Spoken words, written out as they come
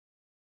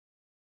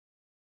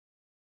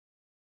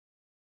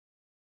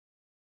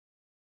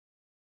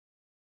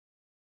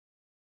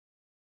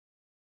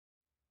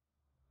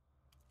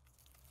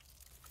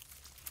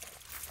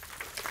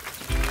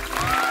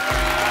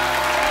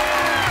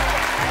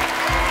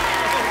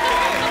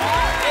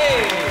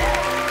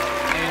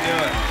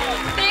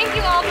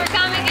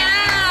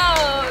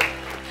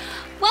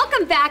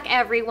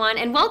everyone,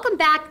 and welcome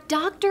back,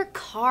 Dr.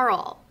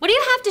 Carl. What do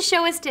you have to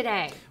show us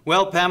today?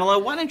 Well, Pamela,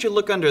 why don't you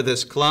look under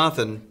this cloth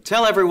and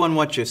tell everyone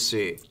what you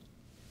see?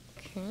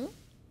 Hmm?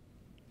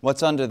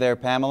 What's under there,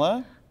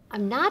 Pamela?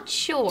 I'm not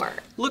sure.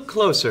 Look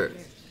closer.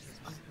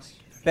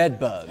 Bed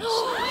bugs.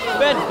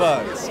 Bed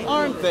bugs.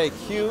 Aren't they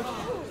cute?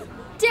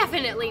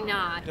 Definitely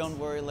not. Don't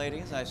worry,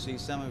 ladies. I see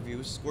some of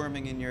you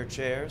squirming in your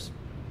chairs.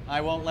 I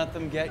won't let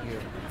them get you.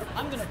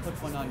 I'm going to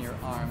put one on your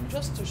arm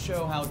just to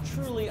show how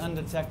truly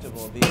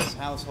undetectable these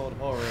household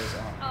horrors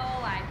are.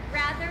 Oh, I'd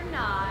rather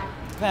not.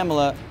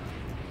 Pamela,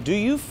 do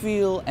you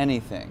feel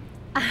anything?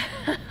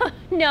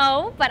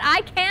 No, but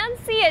I can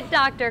see it,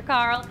 Dr.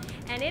 Carl,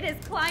 and it is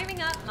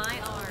climbing up my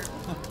arm.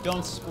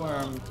 Don't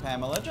squirm,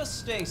 Pamela. Just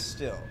stay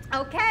still.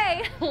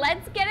 Okay,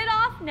 let's get it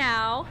off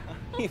now.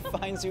 He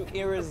finds you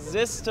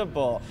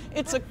irresistible.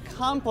 It's a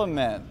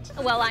compliment.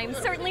 Well, I'm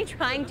certainly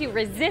trying to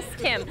resist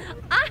him.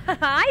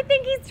 I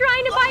think he's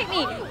trying to bite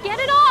me. Get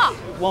it off.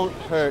 It won't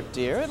hurt,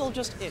 dear. It'll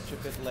just itch a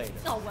bit later.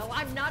 Oh, well,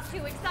 I'm not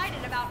too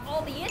excited about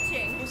all the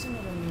itching. Isn't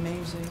it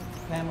amazing,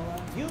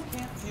 Pamela? You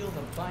can't feel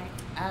the bite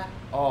at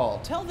all.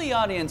 Tell the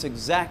audience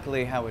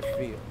exactly how it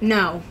feels.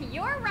 No.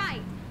 You're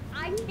right.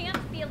 I can't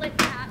feel it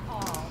at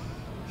all.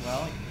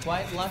 Well,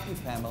 quite lucky,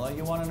 Pamela.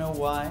 You want to know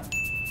why?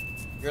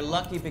 You're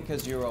lucky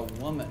because you're a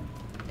woman.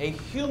 A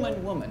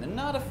human woman, and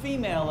not a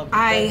female of the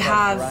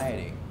bedbug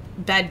variety.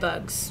 Bed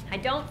bugs. I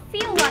don't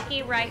feel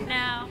lucky right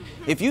now.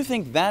 If you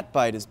think that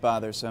bite is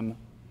bothersome,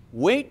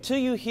 wait till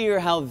you hear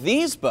how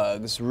these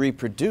bugs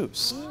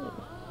reproduce.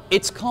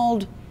 It's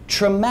called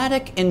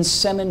traumatic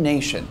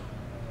insemination.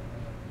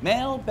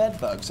 Male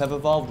bedbugs have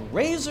evolved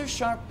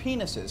razor-sharp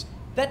penises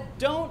that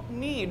don't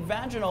need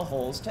vaginal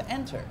holes to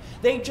enter.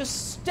 They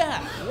just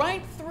stab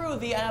right through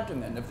the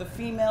abdomen of the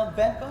female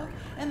bedbug,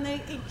 and they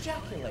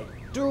ejaculate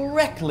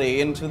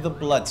directly into the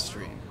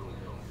bloodstream.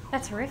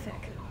 That's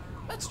horrific.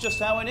 That's just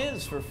how it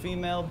is for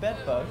female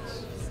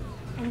bedbugs.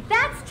 And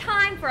that's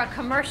time for a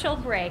commercial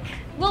break.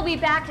 We'll be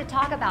back to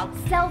talk about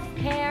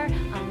self-care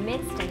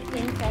amidst an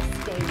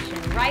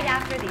infestation right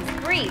after these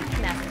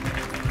brief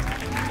messages.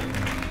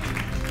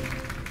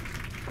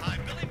 Hi,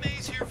 Billy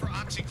Mays here for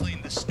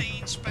OxyClean, the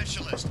stain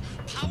specialist.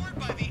 Powered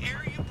by the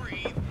air you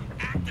breathe,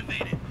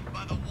 activated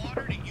by the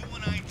water that you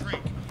and I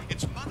drink.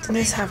 It's Mother What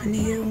is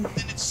happening to you?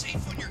 Then it's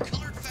safe on your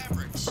colored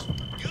fabrics.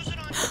 Use it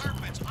on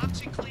carpets.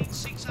 OxyClean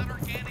seeks out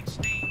organic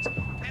stains,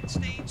 pet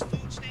stains,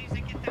 food stains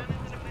that get down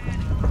into the bed.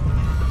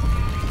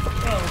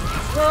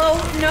 Whoa,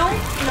 no.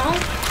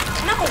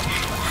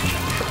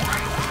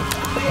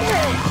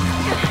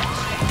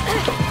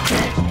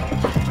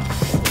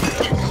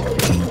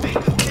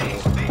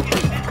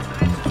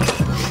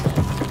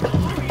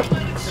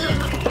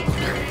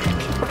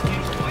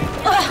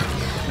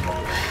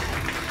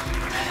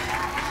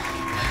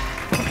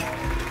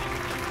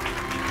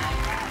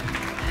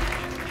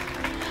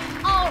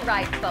 All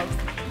right, folks.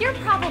 You're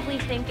probably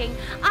thinking,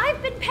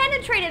 I've been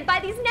penetrated by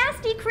these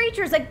nasty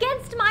creatures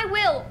against my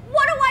will.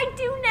 What do I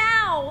do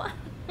now?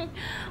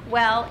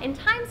 Well, in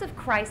times of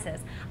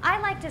crisis, I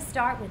like to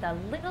start with a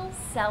little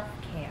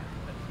self-care.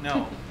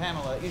 No,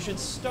 Pamela, you should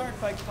start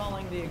by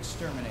calling the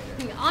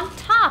exterminator. On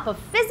top of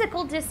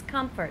physical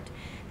discomfort,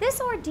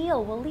 this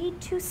ordeal will lead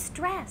to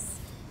stress,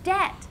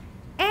 debt,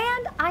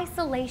 and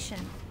isolation.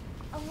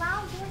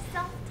 Allow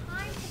yourself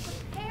time to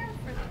prepare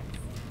for this.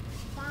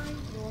 Find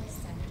your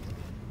center.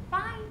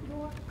 Find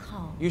your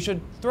calm. You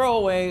should throw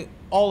away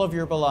all of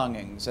your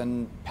belongings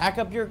and pack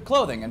up your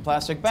clothing in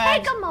plastic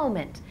bags. Take a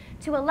moment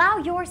to allow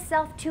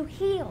yourself to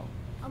heal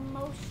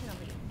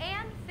emotionally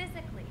and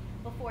physically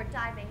before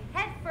diving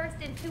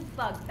headfirst into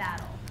bug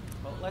battle.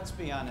 Well, let's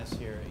be honest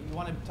here. You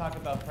want to talk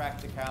about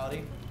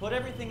practicality? Put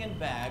everything in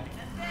bag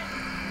and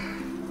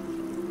then...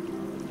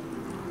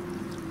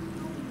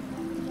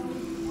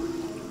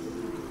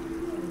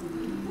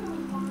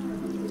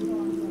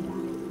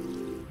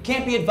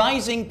 Can't be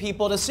advising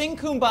people to sing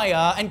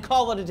Kumbaya and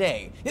call it a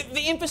day.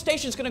 The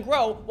infestation's gonna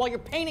grow while you're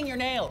painting your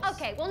nails.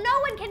 Okay, well, no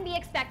one can be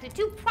expected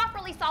to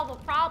properly solve a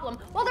problem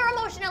while they're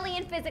emotionally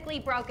and physically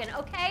broken,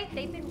 okay?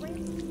 They've been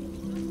raised.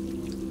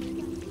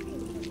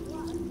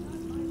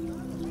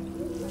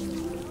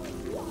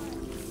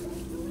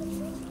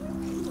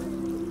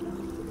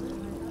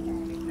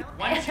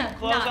 Once you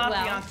close Not off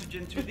well. the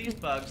oxygen to these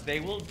bugs, they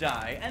will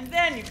die, and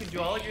then you can do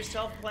all of your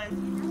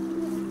self-cleansing.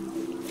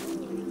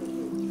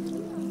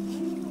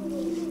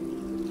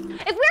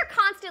 If we're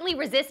constantly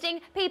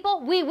resisting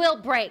people, we will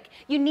break.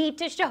 You need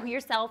to show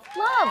yourself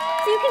love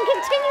so you can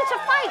continue to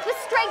fight with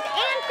strength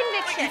and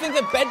conviction. You think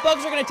the bed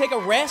bugs are gonna take a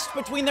rest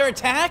between their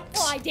attacks?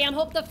 Well, I damn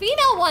hope the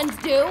female ones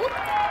do.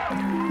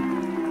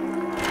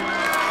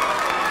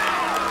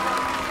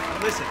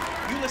 Listen,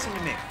 you listen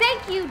to me.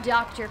 Thank you,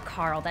 Dr.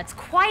 Carl. That's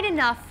quite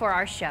enough for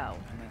our show.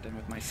 I'm not done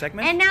with my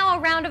segment. And now a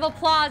round of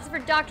applause for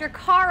Dr.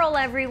 Carl,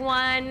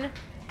 everyone.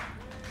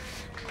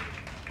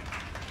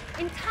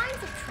 In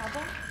times of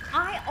trouble,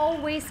 I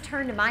always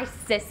turn to my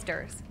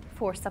sisters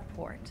for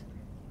support.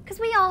 Because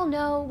we all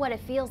know what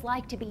it feels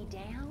like to be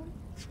down.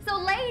 So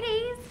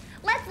ladies,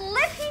 let's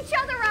lift each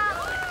other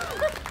up.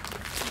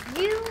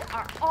 You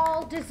are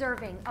all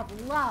deserving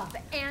of love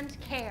and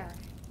care.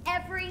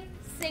 Every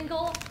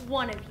single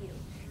one of you.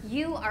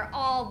 You are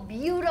all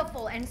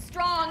beautiful and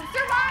strong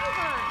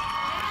survivors.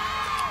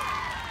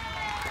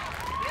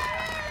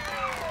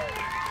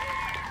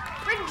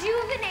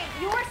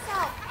 Rejuvenate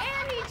yourself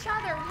and each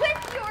other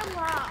with your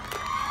love.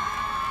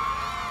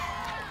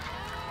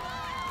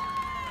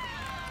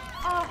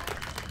 Oh,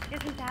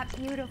 isn't that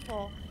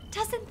beautiful?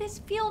 Doesn't this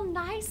feel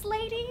nice,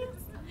 ladies?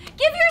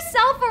 Give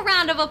yourself a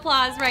round of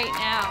applause right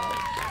now.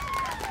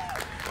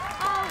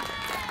 Oh,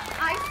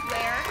 I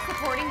swear,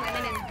 supporting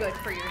women is good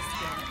for your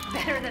skin.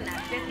 Better than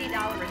that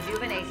 $50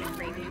 rejuvenation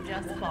cream you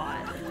just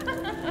bought.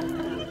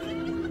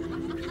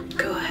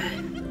 Go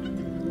ahead.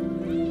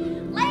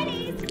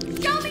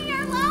 Ladies, show me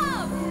your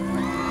love.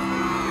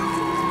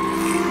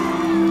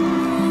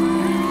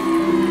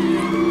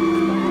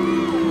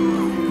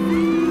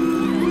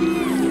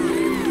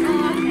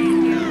 Oh, thank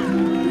you.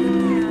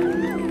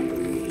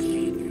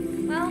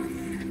 Well,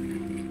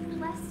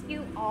 bless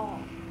you all.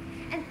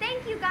 And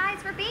thank you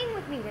guys for being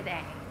with me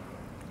today.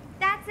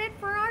 That's it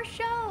for our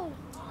show.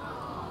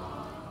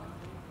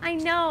 I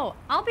know.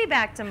 I'll be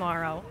back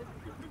tomorrow.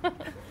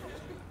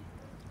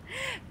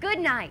 Good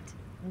night.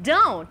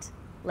 Don't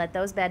let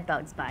those bed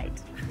bugs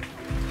bite.